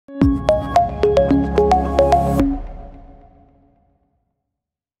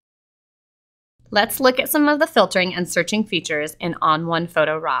Let's look at some of the filtering and searching features in ON1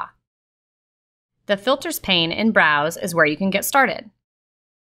 Photo RAW. The Filters pane in Browse is where you can get started.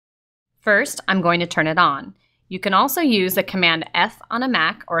 First, I'm going to turn it on. You can also use the Command F on a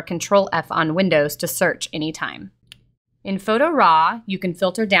Mac or Control F on Windows to search anytime. In Photo RAW, you can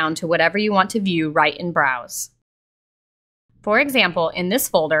filter down to whatever you want to view right in Browse. For example, in this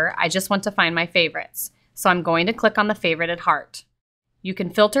folder, I just want to find my favorites, so I'm going to click on the favorited heart. You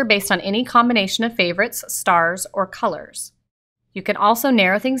can filter based on any combination of favorites, stars, or colors. You can also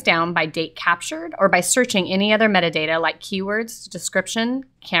narrow things down by date captured or by searching any other metadata like keywords, description,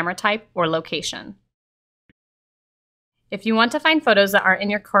 camera type, or location. If you want to find photos that are in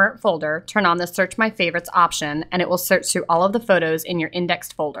your current folder, turn on the Search My Favorites option and it will search through all of the photos in your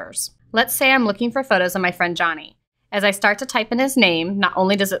indexed folders. Let's say I'm looking for photos of my friend Johnny. As I start to type in his name, not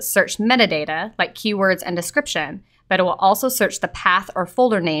only does it search metadata like keywords and description, but it will also search the path or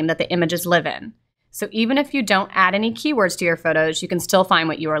folder name that the images live in. So even if you don't add any keywords to your photos, you can still find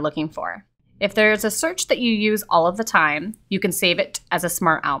what you are looking for. If there's a search that you use all of the time, you can save it as a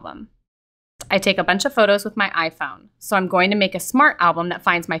smart album. I take a bunch of photos with my iPhone, so I'm going to make a smart album that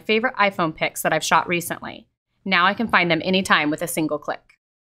finds my favorite iPhone pics that I've shot recently. Now I can find them anytime with a single click.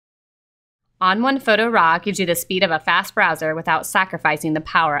 ON1 Photo RAW gives you the speed of a fast browser without sacrificing the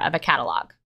power of a catalog.